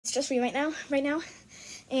It's just for you right now,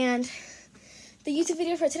 and the YouTube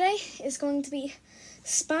video for today is going to be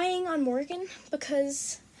spying on Morgan,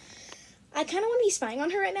 because I kind of want to be spying on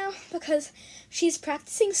her right now because she's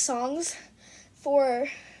practicing songs for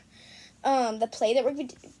the play that we're going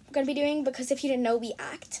to be doing, because if you didn't know, we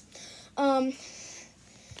act. And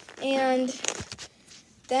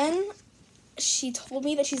then she told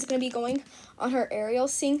me that she's going to be going on her aerial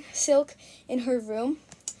silk in her room.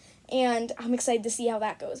 And I'm excited to see how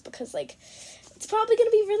that goes, because, like, it's probably going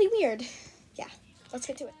to be really weird. Yeah, let's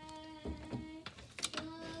get to it.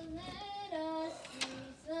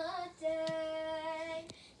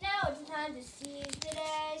 Now it's time to seize the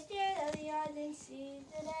day, stare at the odds and seize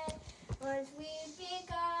the day. Once we've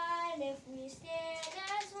begun, if we stand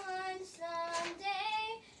as one,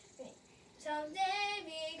 someday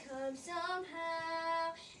becomes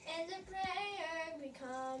somehow, and the prayer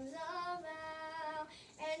becomes a vow,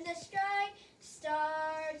 and the strike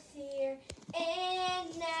starts here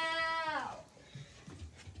and now.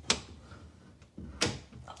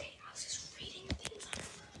 Okay, I was just reading things on her.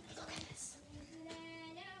 Look at this.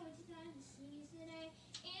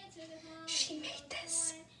 She made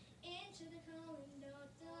this.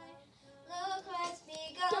 Look what's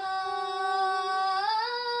begun.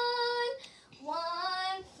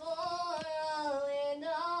 One for all and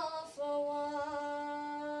all for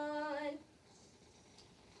one.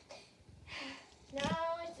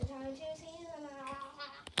 Now it's the time to see them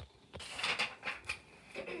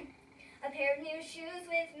A pair of new shoes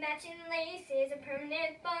with matching laces, a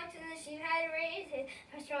permanent box and the shoe had races.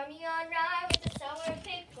 Pastrami on rye with a sour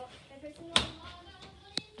pickle.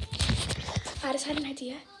 I just had an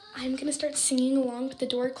idea. I'm going to start singing along with the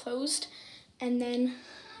door closed, and then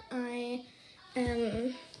I'm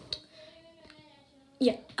going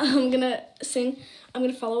to sing. I'm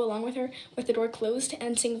going to follow along with her with the door closed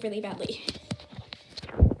and sing really badly.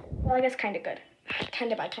 Well, I guess kind of good.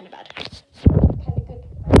 Kind of bad, kind of bad. Kind of good.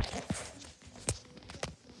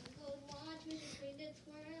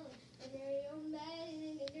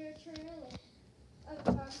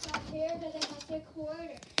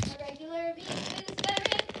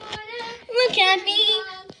 Look at me.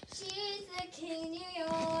 She's the king of New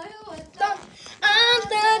York. I'm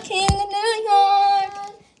the king of New York.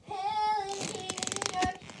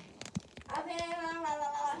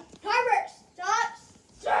 Harper,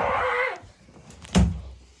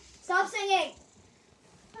 stop singing.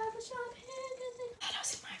 That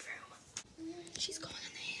was in my room. She's going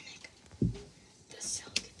in the hammock. The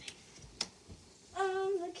silk thing.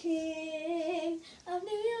 I'm the king of New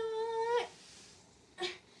York.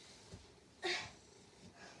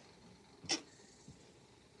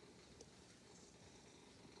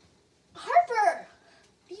 Harper,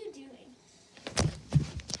 what are you doing? I'm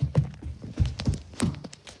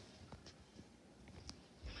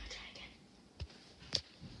gonna try again.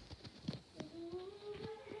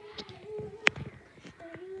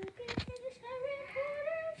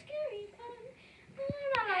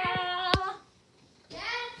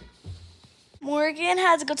 Morgan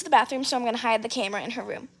had to go to the bathroom, so I'm going to hide the camera in her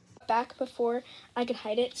room. Back before I could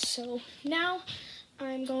hide it, so now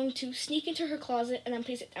I'm going to sneak into her closet and then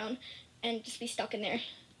place it down and just be stuck in there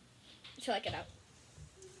until I get out.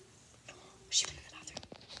 She went in the bathroom.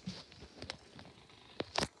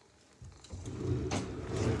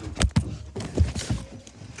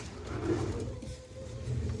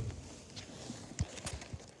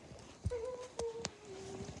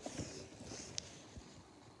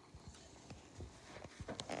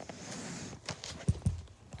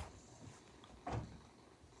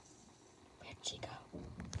 Where'd she go?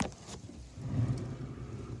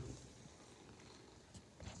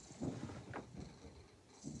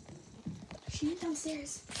 She went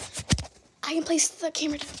downstairs. I can place the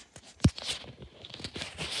camera down.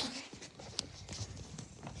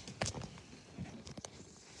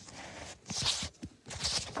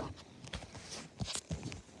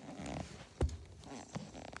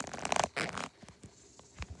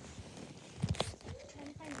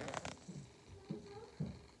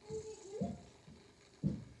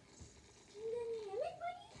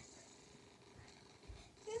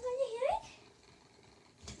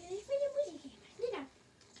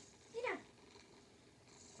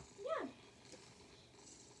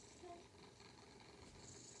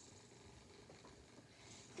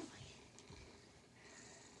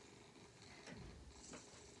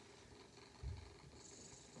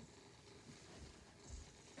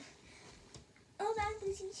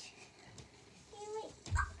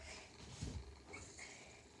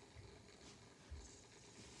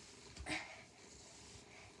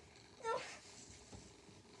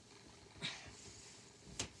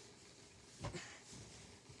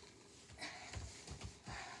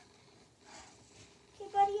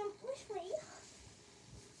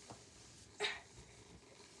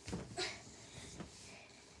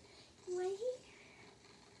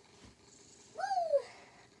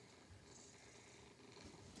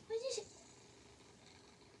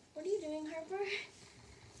 Harper?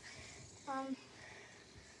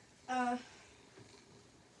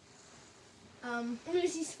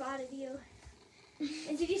 Lucy spotted you.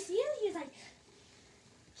 And did you see him? He was like,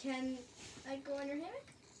 Can I go on your hammock?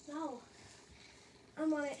 no.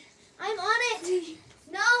 I'm on it. I'm on it!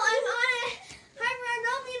 No, I'm on it! Harper,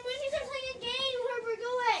 no, me and Lucy are playing a game! Harper, go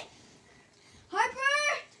away! Harper!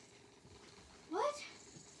 What?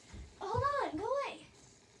 Hold on, go away.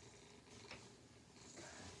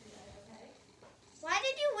 Why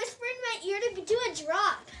did you whisper in my ear to do a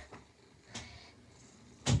drop?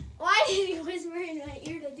 Why did you whisper in my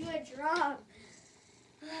ear to do a drop?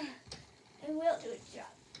 I will do a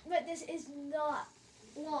drop, but this is not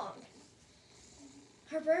long.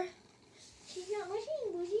 Harper, she's not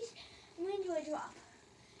listening, Lucy's. I'm going to do a drop,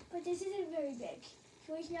 but this isn't very big,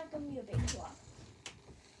 so it's not going to be a big drop.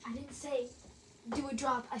 I didn't say do a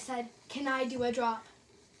drop. I said, can I do a drop?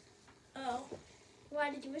 Oh.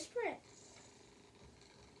 Why did you whisper it?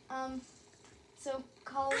 So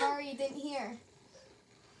calamari didn't hear.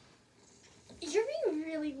 You're being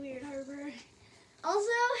really weird, Harper. Also,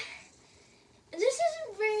 this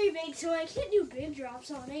isn't very big, so I can't do big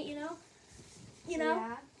drops on it, you know?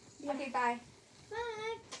 Yeah. Yeah. Okay, bye.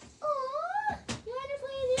 Bye. Aww, you want to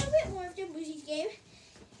play a little bit more of the Lucy's game?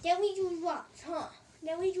 Then we do drops, huh?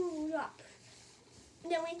 Then we do drops.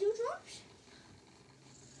 Then we do drops?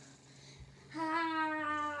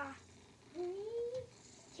 Ah.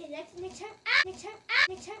 Okay, next time. Next time.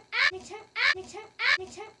 Next time. Next time. Next time.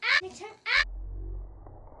 Next time. Next time.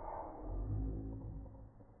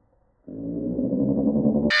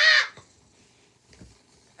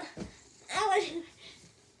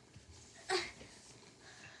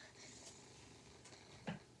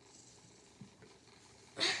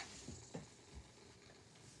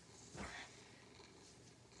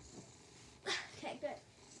 Okay, good.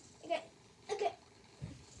 Okay.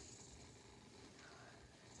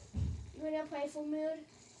 You in a playful mood?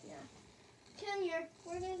 Yeah. Come here.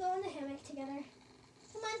 We're gonna go in the hammock together.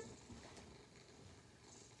 Come on.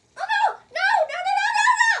 Oh no!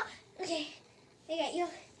 No! Okay. I got you.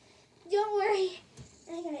 Don't worry.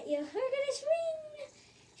 I got you. We're gonna swing.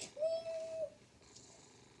 Swing.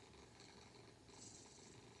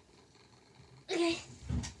 Okay.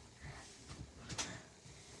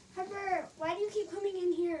 Harper, why do you keep coming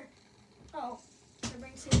in here? Oh, I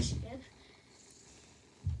bring sushi in.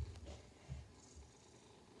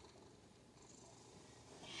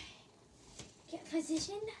 Get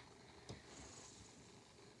positioned.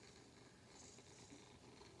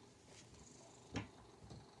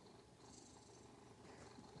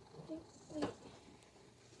 Wait.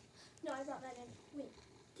 No, I brought that in. Wait,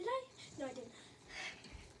 did I? No, I didn't.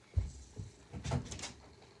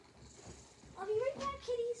 I'll be right back,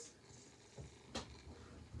 kitties.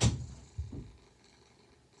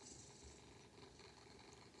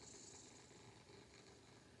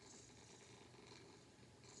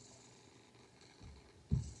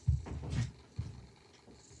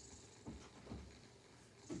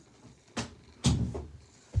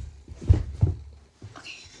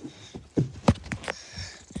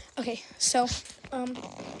 Okay, so,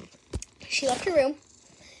 she left her room,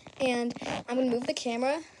 and I'm gonna move the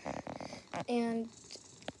camera, and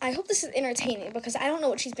I hope this is entertaining, because I don't know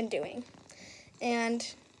what she's been doing,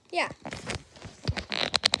 and, yeah.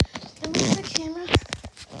 I move the camera.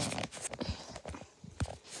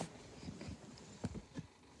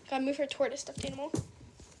 Gotta move her tortoise stuffed animal.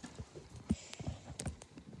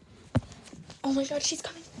 Oh my god, she's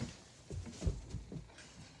coming.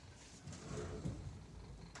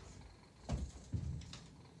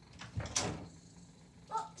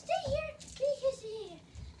 Oh, stay here. Stay here.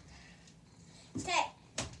 Stay.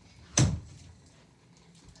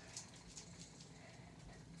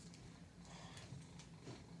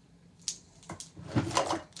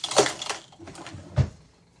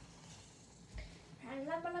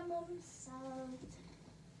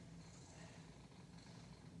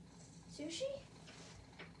 Sushi?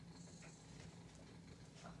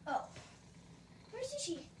 Oh. Where's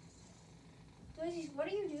Sushi? What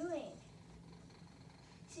are you doing?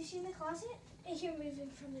 Sushi in the closet? I hear moving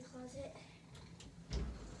from the closet.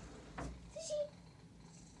 Sushi!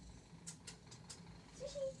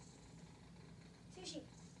 Sushi! Sushi!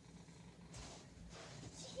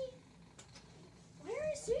 Sushi!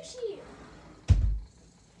 Where is Sushi?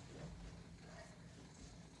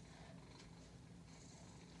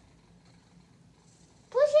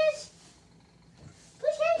 Pushes!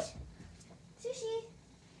 Pushes! Sushi!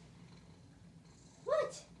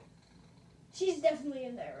 What? She's definitely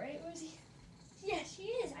in there, right, Rosie? Yeah, she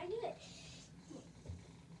is. I knew it.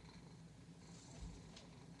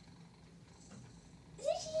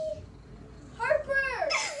 Sushi!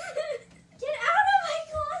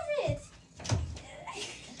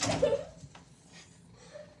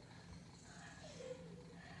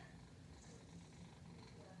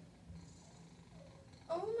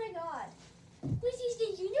 my god. Lucy,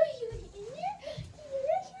 did you know you were in there? Did you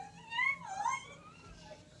know you were in there?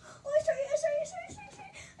 Oh, sorry. I went on your channel.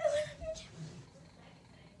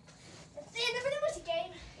 That's the end of the music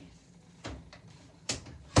game.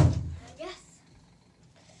 I guess.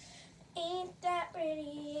 Ain't that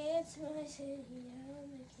pretty? It's my city on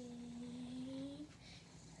the game.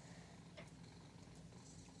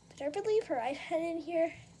 Did Harper leave her iPad in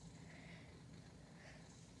here?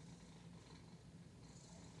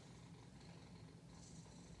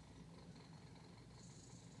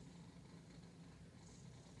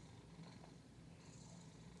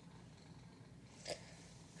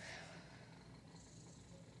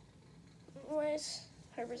 Where's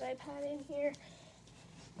Harper's iPad in here?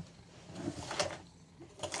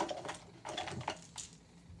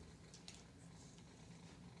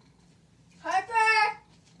 Harper!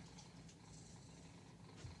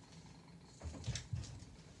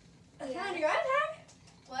 I found your iPad.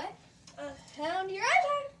 What? I found your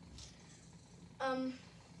iPad.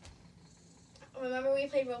 Remember we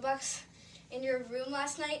played Roblox in your room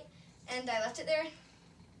last night and I left it there?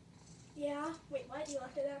 Yeah. Wait, what? You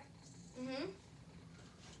left it there? Mm-hmm.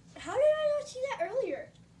 How did I not see that earlier?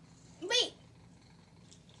 Wait.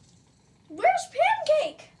 Where's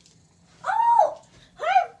Pancake? Oh!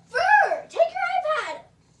 Harper! Take your iPad!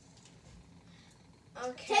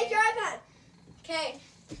 Okay. Take your iPad. Okay.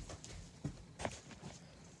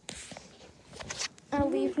 I'll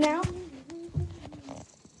leave now.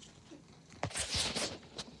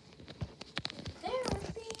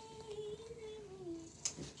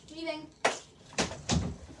 Leaving.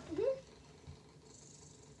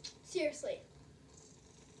 Seriously.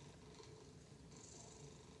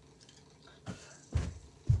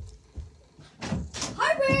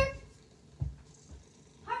 Harper!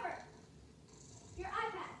 Harper! Your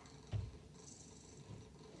iPad.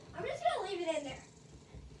 I'm just gonna leave it in there.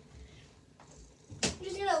 I'm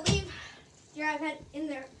just gonna leave your iPad in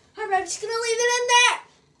there. Harper, I'm just gonna leave it in there!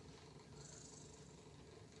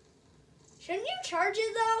 Shouldn't you charge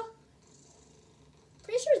it though?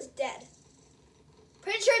 Pretty sure it's dead.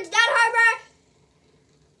 Pretty sure it's dead, Harper!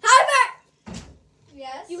 Harper!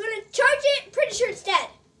 Yes? You gonna charge it? Pretty sure it's dead.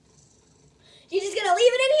 You just gonna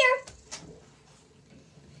leave it in here?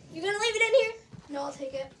 You gonna leave it in here? No, I'll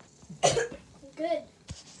take it. Good.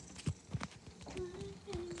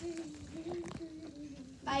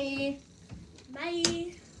 Bye.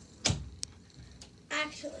 Bye.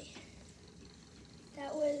 Actually,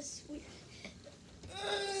 that was weird.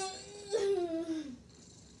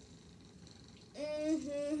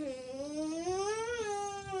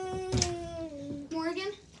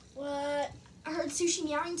 Morgan, What? I heard Sushi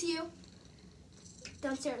meowing to you.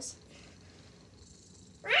 Downstairs.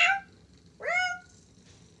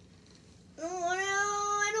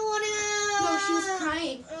 I don't want to. No, she was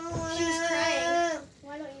crying. She was crying.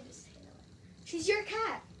 Why don't you just handle it? She's your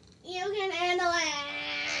cat. You can handle it.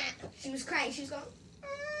 She was crying. She was going.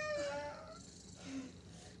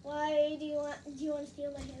 Why do you want to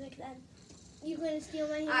steal my hammock then? You going to steal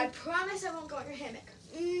my I hammock? promise I won't go in your hammock.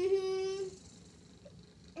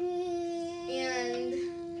 And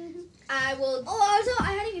I will. oh, also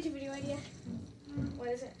I had a YouTube video idea. What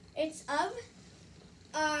is it? It's of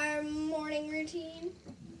our morning routine.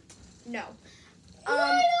 No.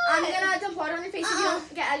 Why I'm not? gonna dump water on your face if you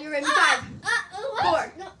don't get out of your room. 5, What?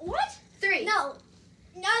 4. No, what? 3, No.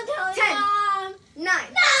 Not telling 10. Mom.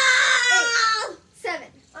 9, No. 7,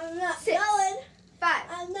 I'm not 6, going. 5,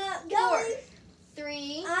 I'm not 4, going.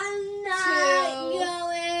 3. I'm not 2,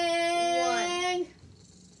 going.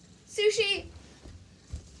 Sushi.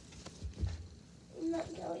 I'm not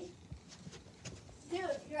going. Dude,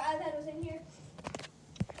 your iPad was in here.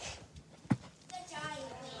 The giant wing.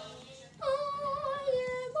 I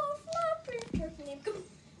am a flapping turkey named Come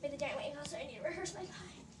with the giant wing. Also, I need to rehearse my pie.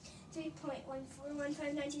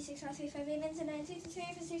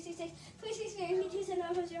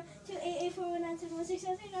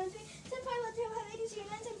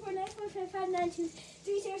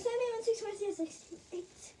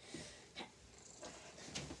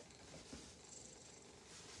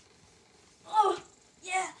 Oh,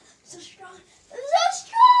 yeah, so strong. So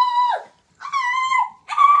strong! I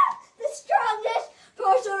am the strongest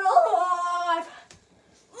person alive!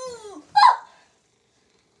 Ah!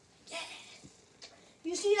 Yeah.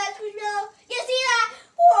 You see that, Sweet Mellow? You see that?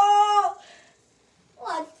 Whoa!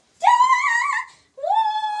 Let's do it!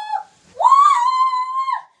 Whoa!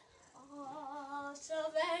 Whoa!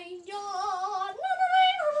 Sylvania!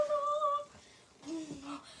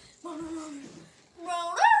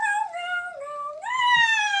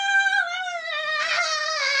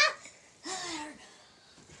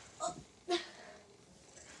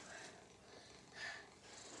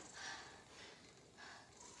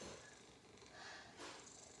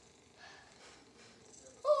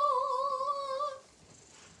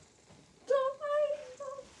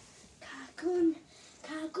 Cocoon.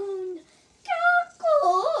 Cocoon.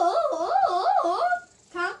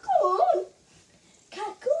 Cocoon.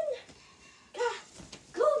 Cocoon.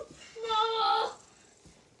 Cocoon. No.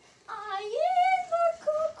 I am a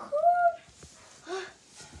cocoon.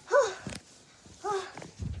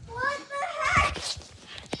 What the heck?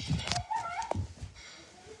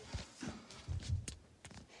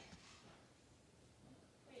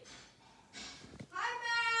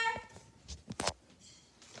 Harper!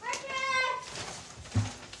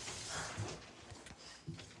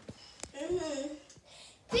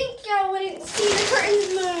 Think I wouldn't see the curtains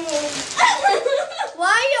move.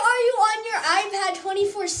 Why are you on your iPad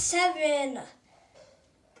 24/7?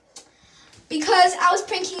 Because I was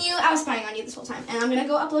pranking you, I was spying on you this whole time. And I'm gonna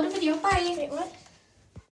go upload a video. Bye. Wait, what?